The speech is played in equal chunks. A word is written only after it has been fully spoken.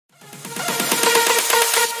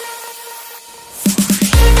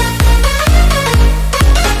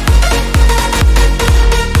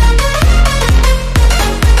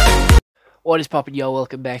What is poppin', yo?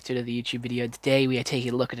 Welcome back to another YouTube video. And today we are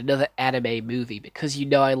taking a look at another anime movie. Because you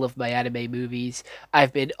know I love my anime movies,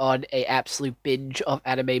 I've been on a absolute binge of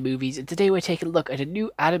anime movies. And today we're taking a look at a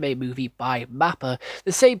new anime movie by Mappa,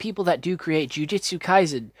 the same people that do create Jujutsu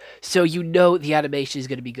Kaisen. So you know the animation is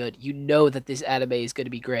going to be good. You know that this anime is going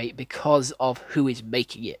to be great because of who is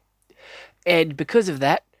making it. And because of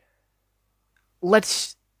that,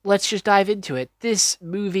 let's just dive into it. This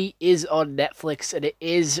movie is on Netflix and it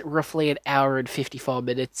is roughly an hour and 54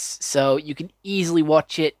 minutes, so you can easily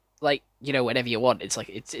watch it like, whenever you want. It's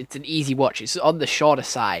an easy watch. It's on the shorter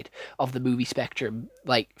side of the movie spectrum,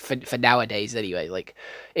 like for nowadays anyway. Like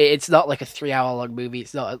it's not like a 3 hour long movie.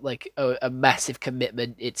 It's not like a massive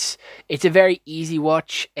commitment. It's a very easy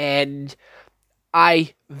watch, and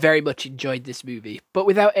I very much enjoyed this movie. But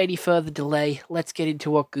without any further delay, let's get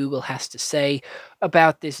into what Google has to say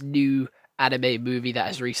about this new anime movie that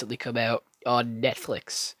has recently come out on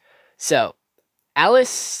Netflix. So,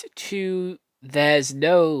 Alice to There's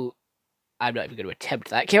No... I'm not even going to attempt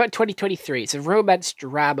that. It came out in 2023. It's a romance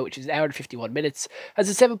drama, which is an hour and 51 minutes. Has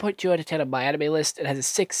a 7.2 out of 10 on my anime list, and has a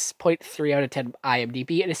 6.3 out of 10 on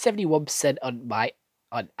IMDb, and a 71%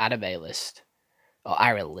 on anime list. Or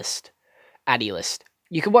IRL list. Annie list.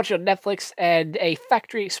 You can watch it on Netflix, and a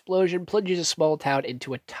factory explosion plunges a small town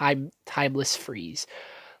into a timeless freeze,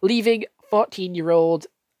 leaving 14-year-old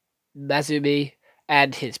Mazumi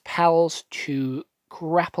and his pals to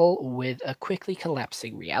grapple with a quickly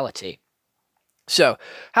collapsing reality. So,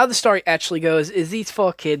 how the story actually goes is these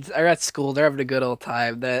four kids are at school, they're having a good old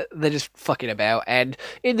time, they're just fucking about, and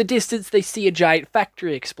in the distance they see a giant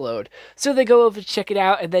factory explode. So they go over to check it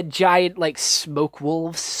out, and then giant, smoke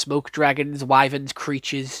wolves, smoke dragons, wyverns,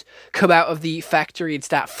 creatures come out of the factory and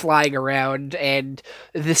start flying around, and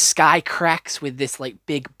the sky cracks with this,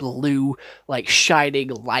 big blue, shining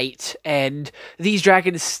light, and these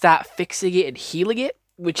dragons start fixing it and healing it,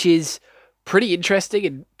 which is pretty interesting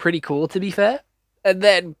and pretty cool, to be fair. And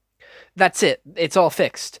then that's it. It's all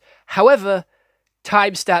fixed. However,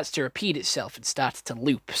 time starts to repeat itself and starts to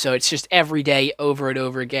loop. So it's just every day over and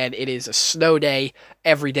over again. It is a snow day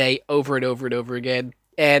every day over and over and over again.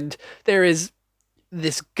 And there is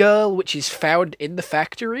this girl which is found in the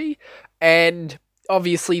factory, and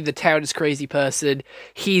obviously the town's crazy person,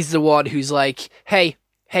 he's the one who's like, hey,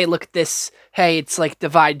 look at this. Hey, it's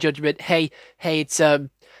divine judgment. Hey, it's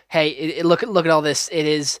look at all this.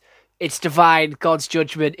 It's divine, God's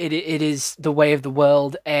judgment. It is the way of the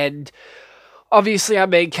world, and obviously our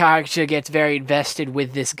main character gets very invested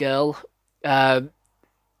with this girl,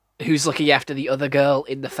 who's looking after the other girl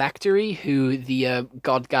in the factory, who the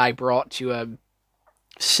God guy brought to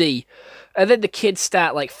see, and then the kids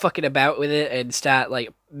start fucking about with it and start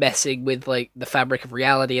messing with the fabric of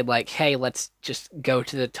reality and hey, let's just go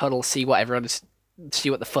to the tunnel, see what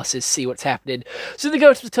the fuss is, see what's happening. So they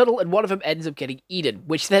go to the tunnel, and one of them ends up getting eaten,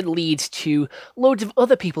 which then leads to loads of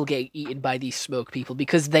other people getting eaten by these smoke people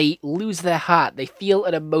because they lose their heart. They feel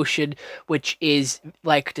an emotion which is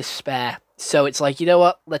despair. So it's you know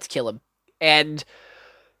what? Let's kill him. And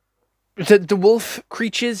the wolf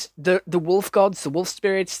creatures, the wolf gods, the wolf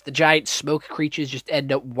spirits, the giant smoke creatures just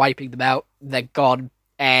end up wiping them out. They're gone,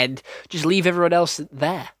 and just leave everyone else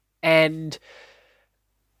there. And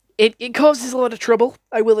It causes a lot of trouble,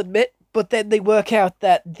 I will admit, but then they work out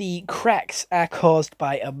that the cracks are caused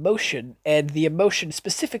by emotion, and the emotion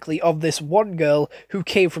specifically of this one girl who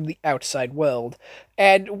came from the outside world.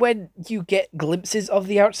 And when you get glimpses of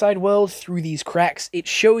the outside world through these cracks, it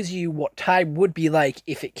shows you what time would be like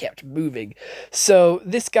if it kept moving. So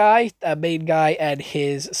this guy, a main guy, and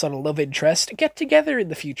his sort of love interest get together in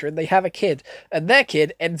the future, and they have a kid, and their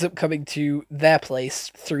kid ends up coming to their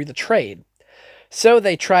place through the train. So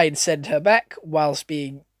they try and send her back while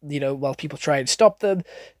people try and stop them,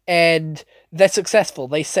 and they're successful.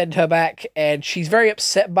 They send her back, and she's very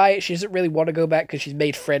upset by it. She doesn't really want to go back because she's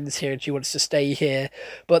made friends here and she wants to stay here,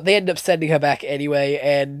 but they end up sending her back anyway,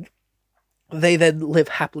 and they then live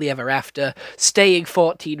happily ever after, staying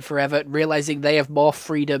 14 forever, and realizing they have more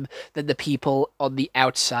freedom than the people on the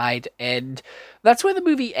outside, and that's where the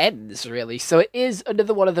movie ends, really. So it is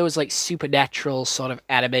another one of those, supernatural sort of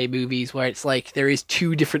anime movies where it's there is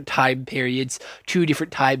two different time periods, two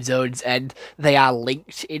different time zones, and they are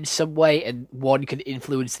linked in some way, and one can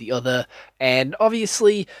influence the other. And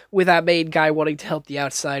obviously, with our main guy wanting to help the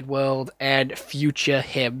outside world, and future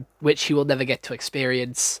him, which he will never get to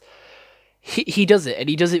experience, he does it, and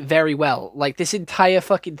he does it very well. This entire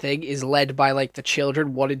fucking thing is led by, the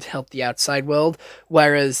children wanting to help the outside world,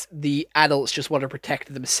 whereas the adults just want to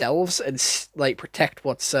protect themselves and, protect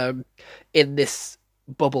what's, in this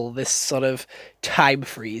bubble, this sort of time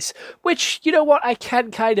freeze, which, you know what, I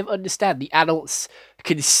can kind of understand. The adults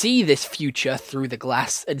can see this future through the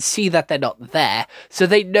glass and see that they're not there, so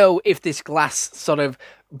they know if this glass sort of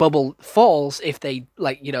bubble falls, if they,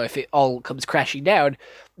 like, you know, if it all comes crashing down,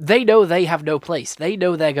 they know they have no place. They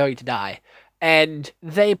know they're going to die. And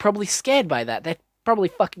they're probably scared by that. They're probably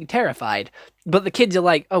fucking terrified. But the kids are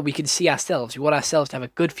like, oh, we can see ourselves. We want ourselves to have a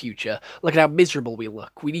good future. Look at how miserable we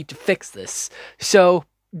look. We need to fix this. So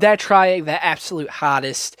they're trying their absolute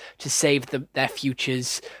hardest to save their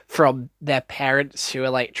futures from their parents who are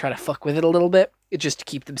like trying to fuck with it a little bit, just to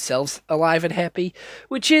keep themselves alive and happy,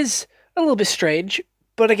 which is a little bit strange.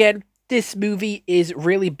 But again, this movie is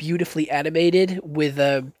really beautifully animated with,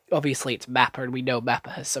 obviously it's Mappa, and we know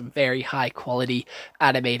Mappa has some very high quality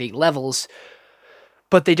animating levels,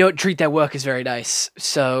 but they don't treat their workers very nice.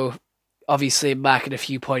 So obviously I'm marking a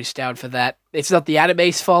few points down for that. It's not the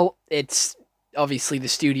anime's fault, it's obviously the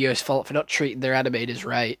studio's fault for not treating their animators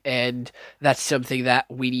right, and that's something that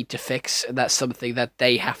we need to fix, and that's something that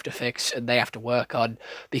they have to fix and they have to work on,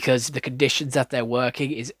 because the conditions that they're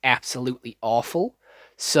working is absolutely awful.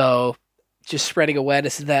 So just spreading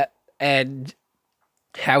awareness of that, and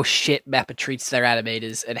how shit Mappa treats their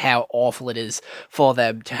animators and how awful it is for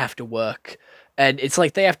them to have to work. And it's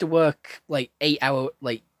like they have to work like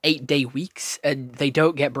 8-day weeks, and they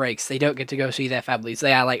don't get breaks. They don't get to go see their families.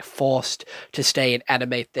 They are like forced to stay and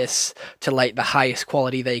animate this to like the highest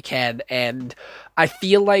quality they can. And I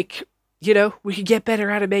feel like, you know, we could get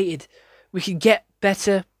better animated. We can get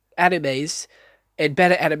better animes and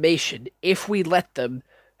better animation if we let them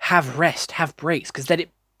have rest, have breaks, because then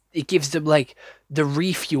it gives them like the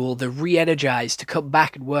refuel, the re-energize to come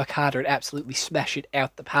back and work harder and absolutely smash it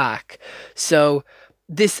out the park. So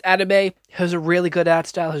this anime has a really good art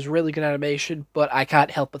style, has really good animation, but I can't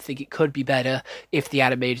help but think it could be better if the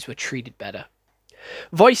animators were treated better.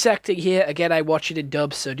 Voice acting here, again, I watch it in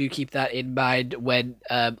dub, so do keep that in mind when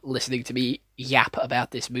listening to me yap about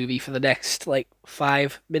this movie for the next like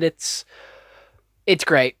 5 minutes. It's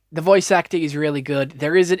great. The voice acting is really good.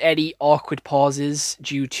 There isn't any awkward pauses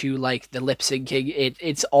due to like the lip syncing.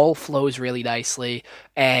 It's all flows really nicely,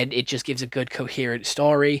 and it just gives a good coherent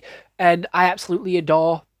story. And I absolutely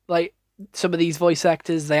adore like some of these voice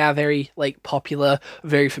actors. They are very like popular,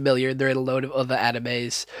 very familiar, and they're in a load of other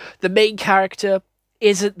animes. The main character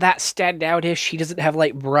isn't that standoutish. He doesn't have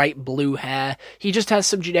like bright blue hair. He just has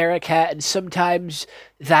some generic hair, and sometimes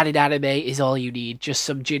that in anime is all you need. Just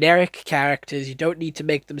some generic characters. You don't need to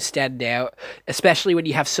make them stand out, especially when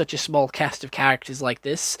you have such a small cast of characters like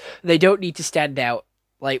this. They don't need to stand out.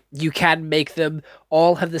 Like, you can make them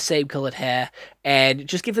all have the same colored hair and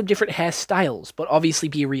just give them different hairstyles, but obviously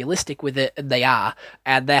be realistic with it, and they are.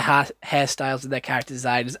 And their hairstyles and their character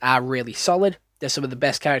designs are really solid. They're some of the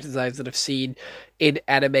best character designs that I've seen in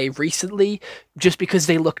anime recently, just because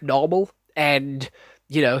they look normal and,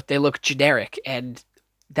 you know, they look generic, and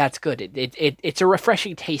that's good. It's a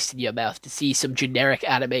refreshing taste in your mouth to see some generic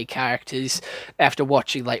anime characters after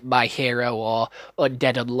watching like My Hero or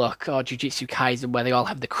Undead Unluck or Jujutsu Kaisen, where they all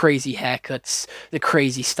have the crazy haircuts, the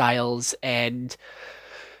crazy styles, and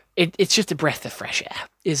it's just a breath of fresh air,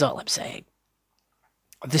 is all I'm saying.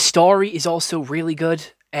 The story is also really good,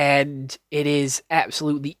 and it is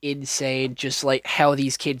absolutely insane just like how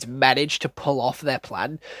these kids manage to pull off their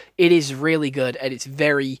plan. It is really good, and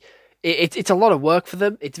it's a lot of work for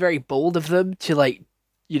them. It's very bold of them to like,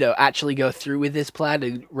 you know, actually go through with this plan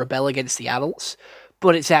and rebel against the adults.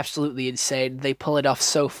 But it's absolutely insane. They pull it off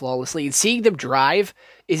so flawlessly. And seeing them drive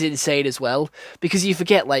is insane as well. Because you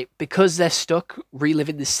forget, like, because they're stuck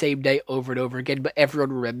reliving the same day over and over again, but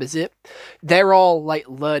everyone remembers it, they're all, like,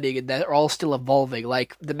 learning, and they're all still evolving.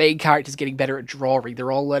 Like, the main character's getting better at drawing.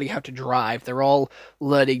 They're all learning how to drive. They're all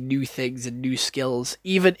learning new things and new skills.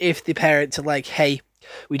 Even if the parents are like, hey,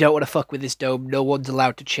 we don't want to fuck with this dome. No one's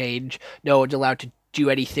allowed to change. No one's allowed to do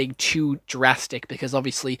anything too drastic, because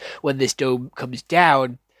obviously when this dome comes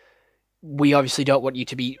down, we obviously don't want you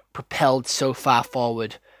to be propelled so far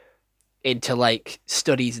forward into like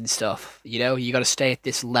studies and stuff. You know, you got to stay at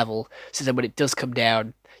this level, so then when it does come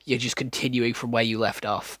down, you're just continuing from where you left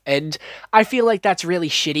off. And I feel like that's really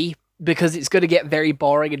shitty, because it's going to get very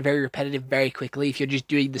boring and very repetitive very quickly if you're just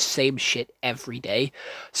doing the same shit every day.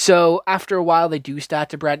 So after a while, they do start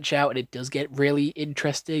to branch out, and it does get really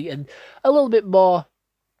interesting and a little bit more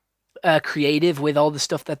creative with all the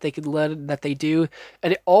stuff that they can learn and that they do.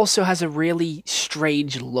 And it also has a really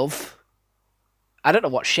strange love. I don't know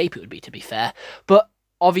what shape it would be, to be fair, but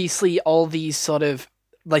obviously all these sort of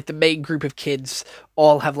like the main group of kids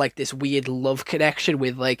all have like this weird love connection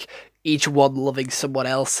with like each one loving someone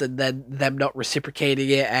else and then them not reciprocating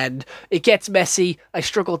it, and it gets messy. I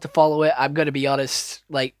struggle to follow it. I'm gonna be honest.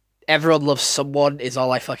 Like, everyone loves someone is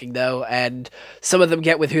all I fucking know, and some of them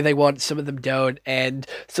get with who they want, some of them don't, and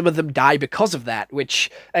some of them die because of that, which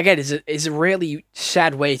again is a really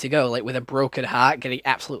sad way to go. Like, with a broken heart, getting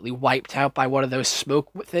absolutely wiped out by one of those smoke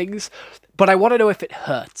things. But I want to know if it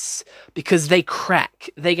hurts, because they crack.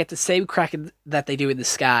 They get the same crack that they do in the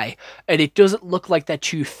sky, and it doesn't look like they're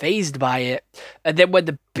too phased by it. And then when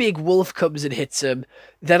the big wolf comes and hits them,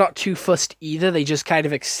 they're not too fussed either. They just kind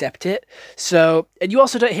of accept it. So, and you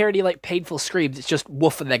also don't hear any like painful screams. It's just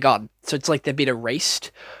woof and they're gone. So it's like they've been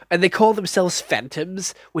erased. And they call themselves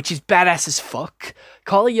phantoms, which is badass as fuck.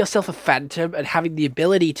 Calling yourself a phantom and having the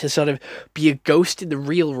ability to sort of be a ghost in the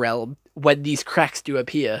real realm when these cracks do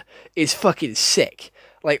appear is fucking sick.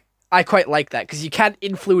 Like, I quite like that, because you can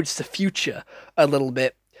influence the future a little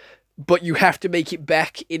bit, but you have to make it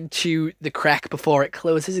back into the crack before it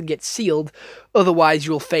closes and gets sealed, otherwise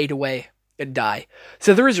you'll fade away and die.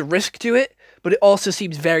 So there is a risk to it, but it also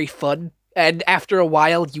seems very fun, and after a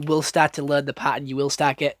while you will start to learn the pattern, you will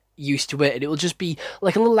start get used to it, and it will just be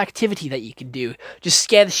like a little activity that you can do. Just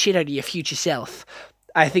scare the shit out of your future self.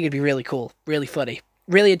 I think it'd be really cool, really funny,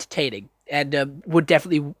 really entertaining, and would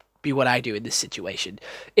definitely be what I do in this situation.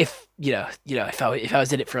 If if I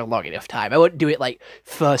was in it for a long enough time, I wouldn't do it like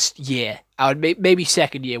first year. I would maybe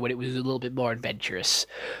second year when it was a little bit more adventurous.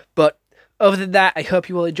 But other than that, I hope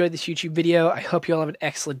you all enjoyed this YouTube video. I hope you all have an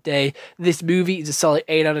excellent day. This movie is a solid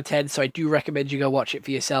 8 out of 10, so I do recommend you go watch it for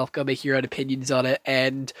yourself. Go make your own opinions on it,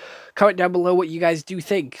 and comment down below what you guys do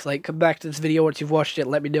think. Like, come back to this video once you've watched it.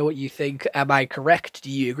 Let me know what you think. Am I correct? Do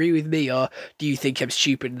you agree with me, or do you think I'm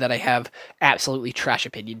stupid and that I have absolutely trash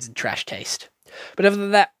opinions and trash taste? But other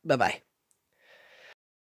than that, bye-bye.